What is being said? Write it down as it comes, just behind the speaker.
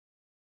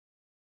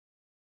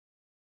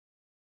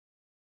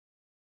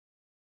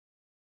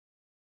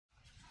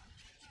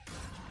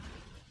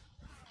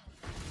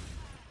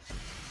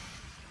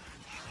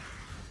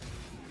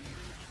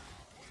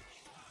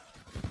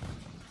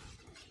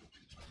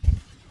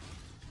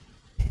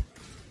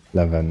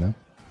La vanne.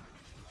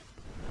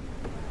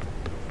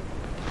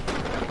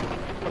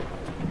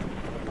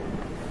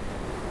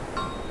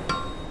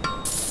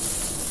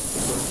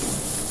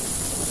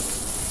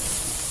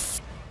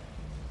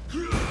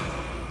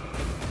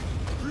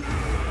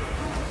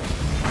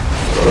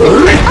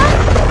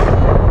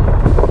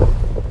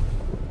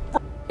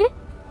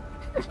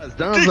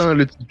 Zinzin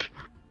le type.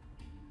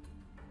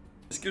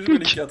 Est-ce que je veux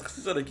les 4?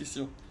 C'est ça la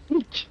question.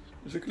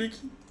 Je clique.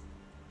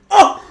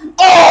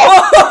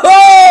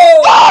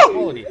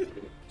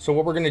 So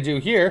what we're gonna do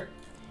here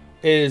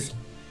is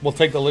we'll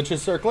take the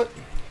Lich's circlet,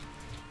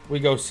 we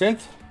go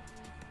synth,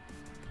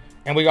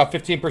 and we got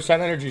 15%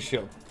 energy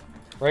shield.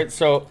 Right?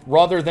 So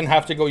rather than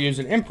have to go use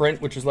an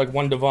imprint, which is like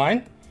 1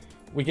 divine,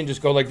 we can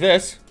just go like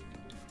this.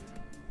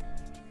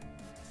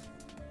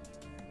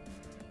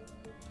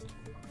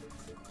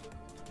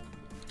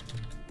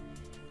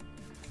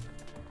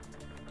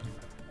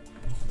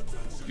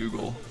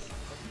 Google.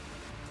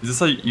 Is this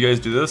how you guys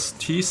do this?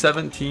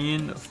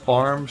 T17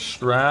 farm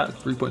strat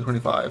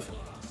 3.25.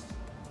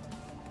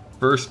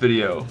 First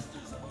video.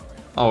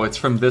 Oh, it's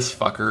from this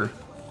fucker.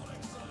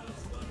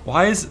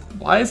 Why is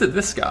it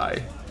this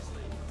guy?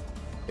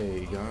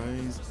 Hey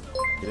guys,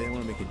 today I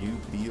want to make a new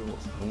video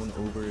going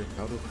over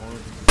how to farm.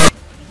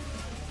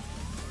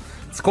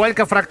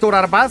 Сколько фрактур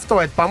арбат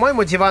стоит?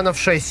 По-моему, диванов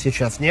 6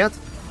 сейчас, нет?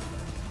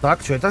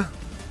 Так, что это?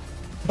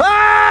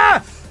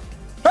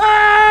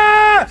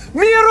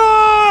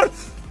 Миррор!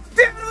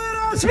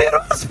 Первый раз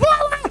миррор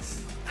спала!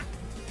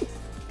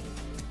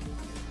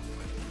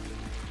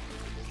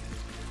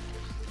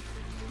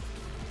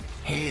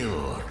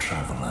 Hail,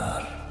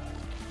 traveler.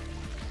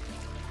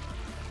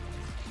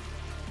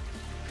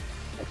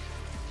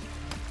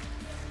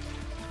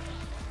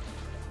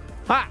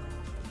 Ha!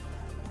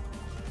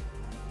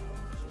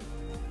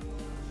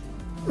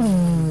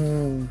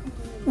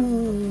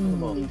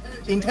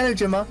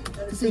 Intelligent 吗？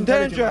这是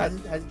intelligent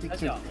还是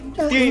diction？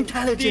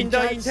 顶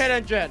的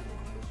intelligent，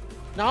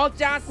 然后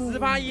加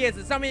10%叶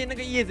子，上面那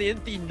个叶子也是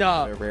顶的。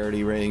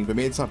Rarity ring, but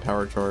maybe it's not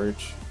power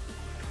charge.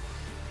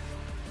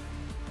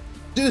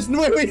 Just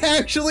wait, we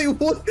actually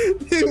won.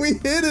 We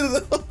hit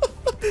it.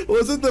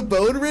 Was it the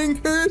bone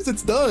ring curse?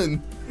 It's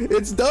done.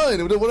 It's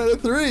done. With a 1 out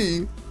of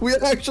 3, we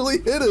actually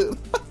hit it.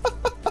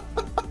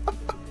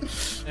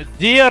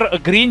 Dear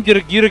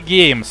Grinder Gear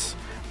Games,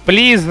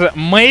 please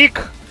make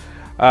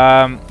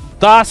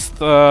dust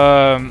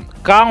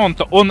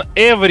count on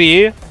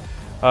every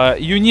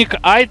unique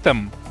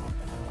item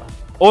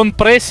on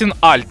pressing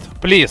Alt.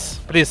 Please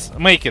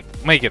make it.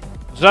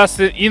 Just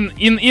in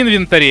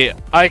inventory,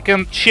 I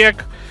can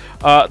check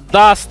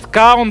dust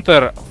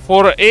counter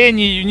for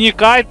any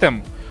unique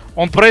item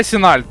on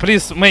pressing Alt.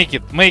 Please make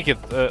it,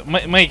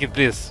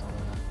 please.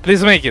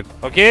 Please make it,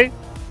 okay?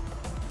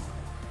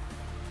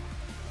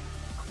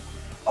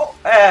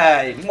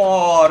 Ej,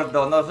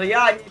 mordo, no że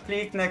ja nie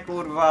kliknę,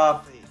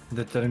 kurwa.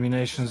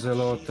 Determination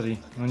Zelotry.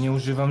 No nie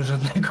używam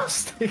żadnego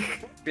z tych.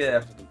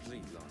 Śpiew.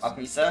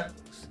 Apmisę?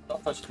 To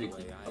coś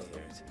kliknij.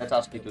 Te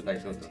czaszki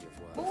tutaj.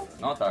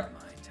 No tak.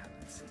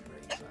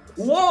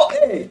 Ło,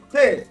 ej,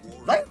 ty!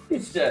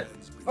 Zajebiście!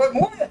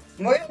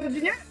 Moje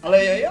rodzinie?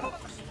 Ale ja?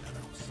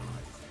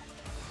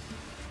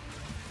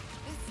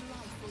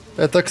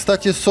 Это,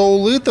 кстати,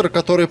 Soul Eater,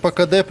 который по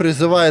КД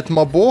призывает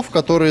мобов,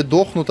 которые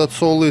дохнут от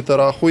Soul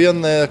Eater.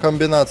 Охуенная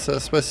комбинация,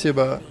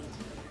 спасибо.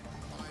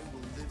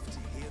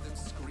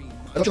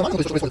 Это что, что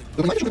происходит?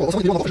 Вы понимаете, что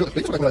такое? Голосовой миллион мобов живет.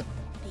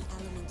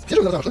 Все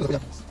же знают, что это за хуйня.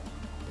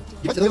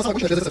 Ебать, это я самый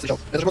обычный встречал.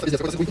 Это же просто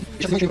пиздец, какой-то хуйня.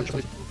 Сейчас ничего не хочу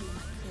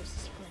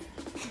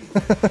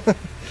смотреть.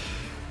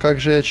 Как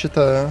же я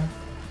читаю.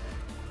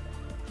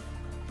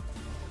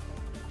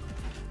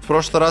 В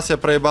прошлый раз я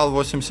проебал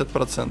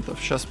 80%.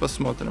 Сейчас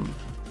посмотрим.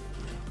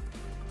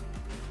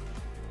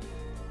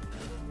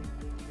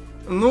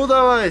 Ну,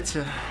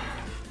 давайте.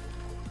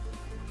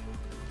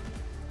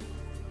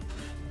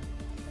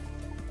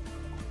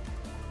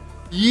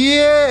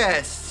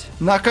 Есть!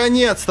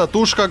 Наконец-то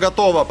тушка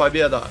готова,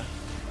 победа.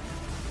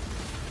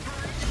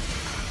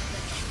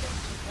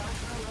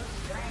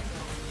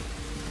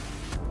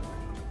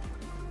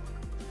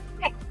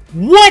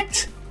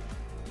 What?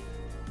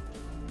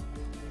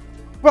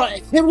 Bro,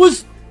 it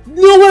was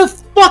nowhere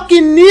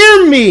fucking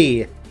near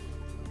me!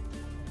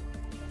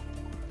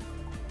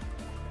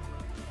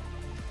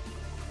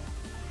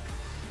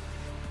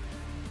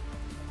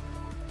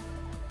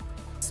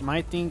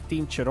 Smiting,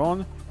 Team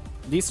Cheron,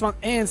 this one,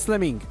 and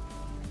Slamming.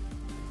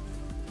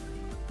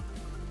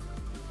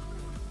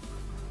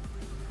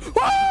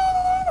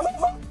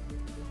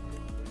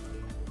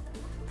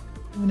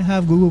 I'm gonna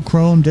have Google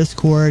Chrome,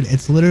 Discord.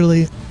 It's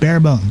literally bare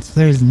bones.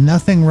 There's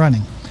nothing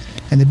running.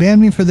 And they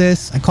banned me for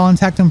this. I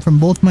contact them from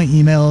both my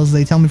emails.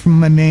 They tell me from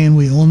my main,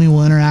 we only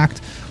will interact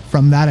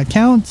from that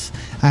account.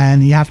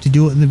 And you have to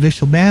do it in the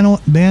official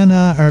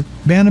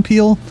ban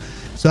appeal.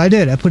 So I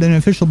did. I put in an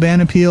official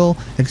ban appeal,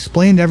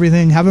 explained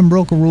everything, haven't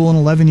broke a rule in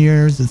 11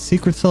 years, the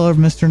secret seller of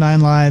Mr. 9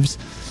 Lives,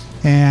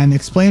 and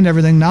explained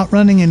everything, not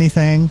running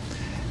anything.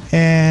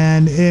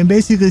 And it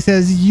basically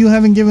says, you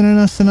haven't given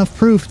us enough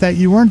proof that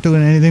you weren't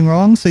doing anything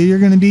wrong, so you're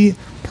going to be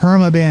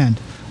perma-banned.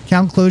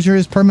 Account closure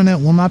is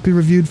permanent, will not be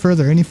reviewed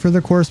further. Any further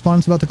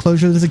correspondence about the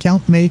closure of this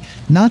account may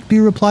not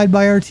be replied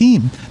by our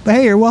team. But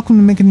hey, you're welcome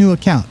to make a new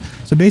account.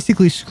 So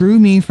basically, screw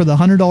me for the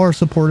 $100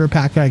 supporter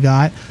pack I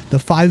got, the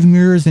 5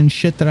 mirrors and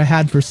shit that I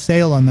had for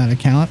sale on that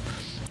account,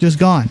 just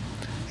gone.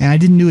 And I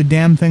didn't do a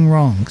damn thing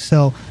wrong.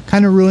 So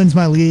kind of ruins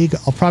my league.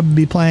 I'll probably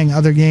be playing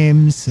other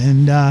games,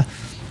 and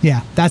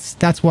yeah,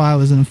 that's why I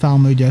was in a foul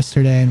mood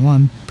yesterday, and why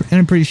I'm in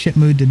a pretty shit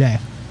mood today.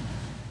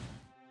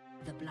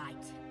 The blight,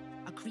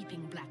 a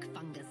creeping black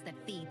fungus that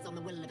feeds on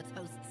the will of its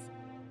hosts.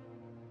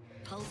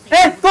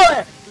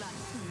 Esto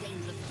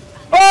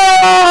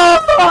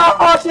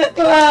 ¡Oh! ¡Shit!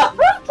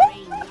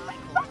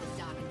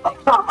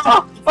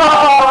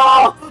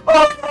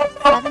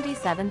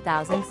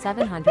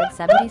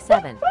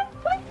 77,777.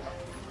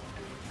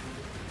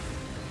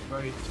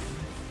 Right.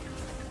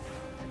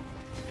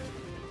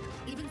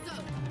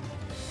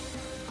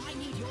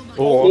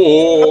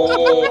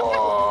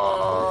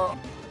 Oh.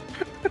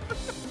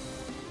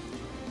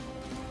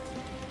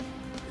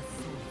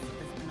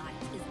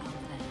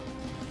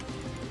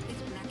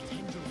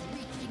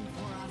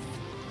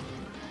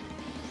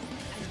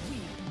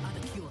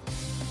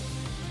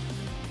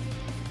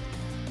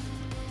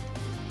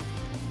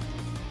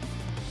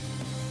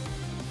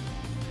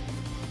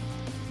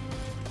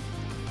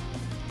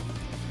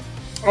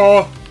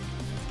 O!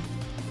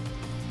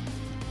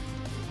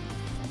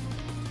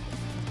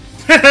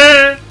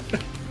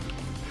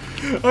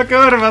 O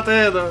kurwa ty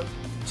no.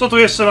 Co tu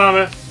jeszcze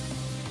mamy?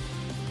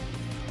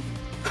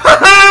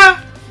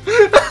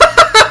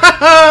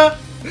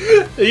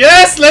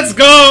 Yes, let's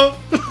go!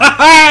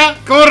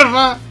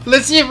 Kurwa,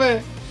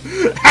 lecimy!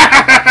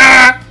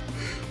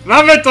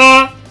 Mamy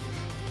to!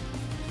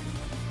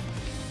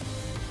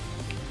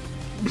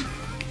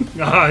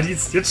 A,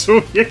 nic nie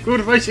czuję,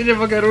 kurwa, i się nie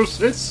mogę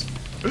ruszyć.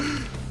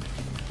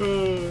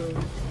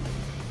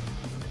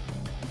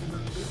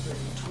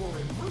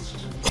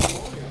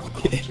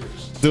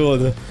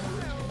 Dude.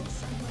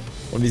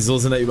 Und wieso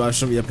sind da überall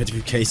schon wieder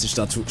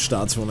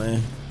Petrification-Statuen, ey?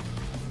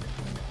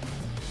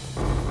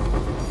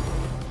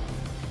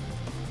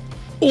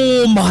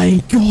 Oh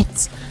mein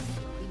Gott!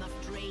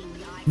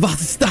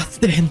 Was ist das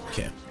denn?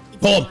 Okay.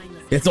 Komm,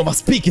 jetzt noch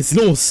was Piekes,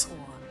 los!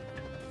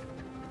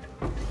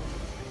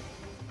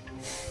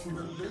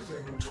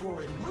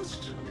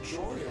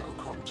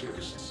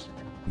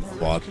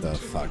 What the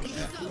fuck?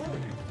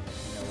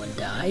 No one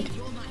died.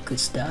 Good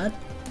start.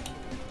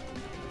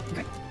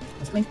 Okay,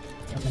 let's win.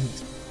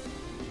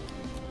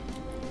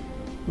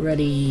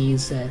 Ready,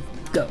 set,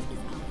 go.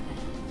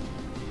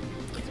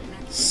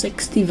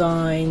 6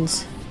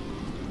 divines,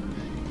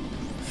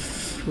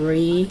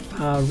 3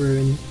 power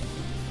rune,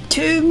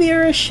 2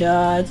 mirror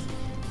shot,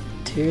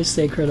 2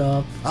 sacred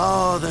up,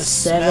 Oh, the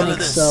 7 smell of the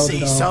exalted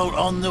sea up. salt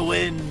on the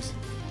wind.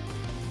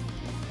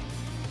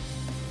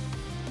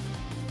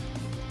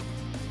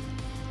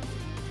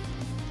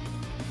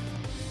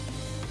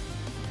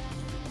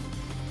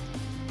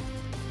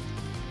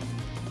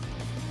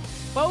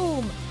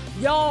 Boom!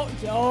 Yo,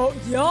 yo,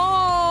 yo!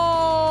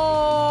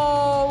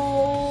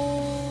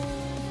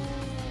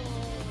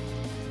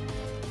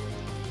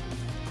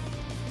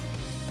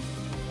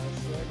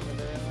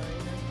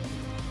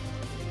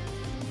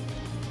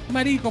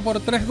 Marico, por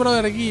 3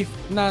 brother gift,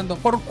 Nando.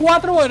 Por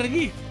 4 brother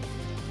gift.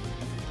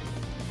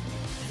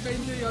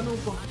 20 de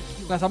Anuco.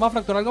 ¿Lanzamos a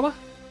fracturar algo más?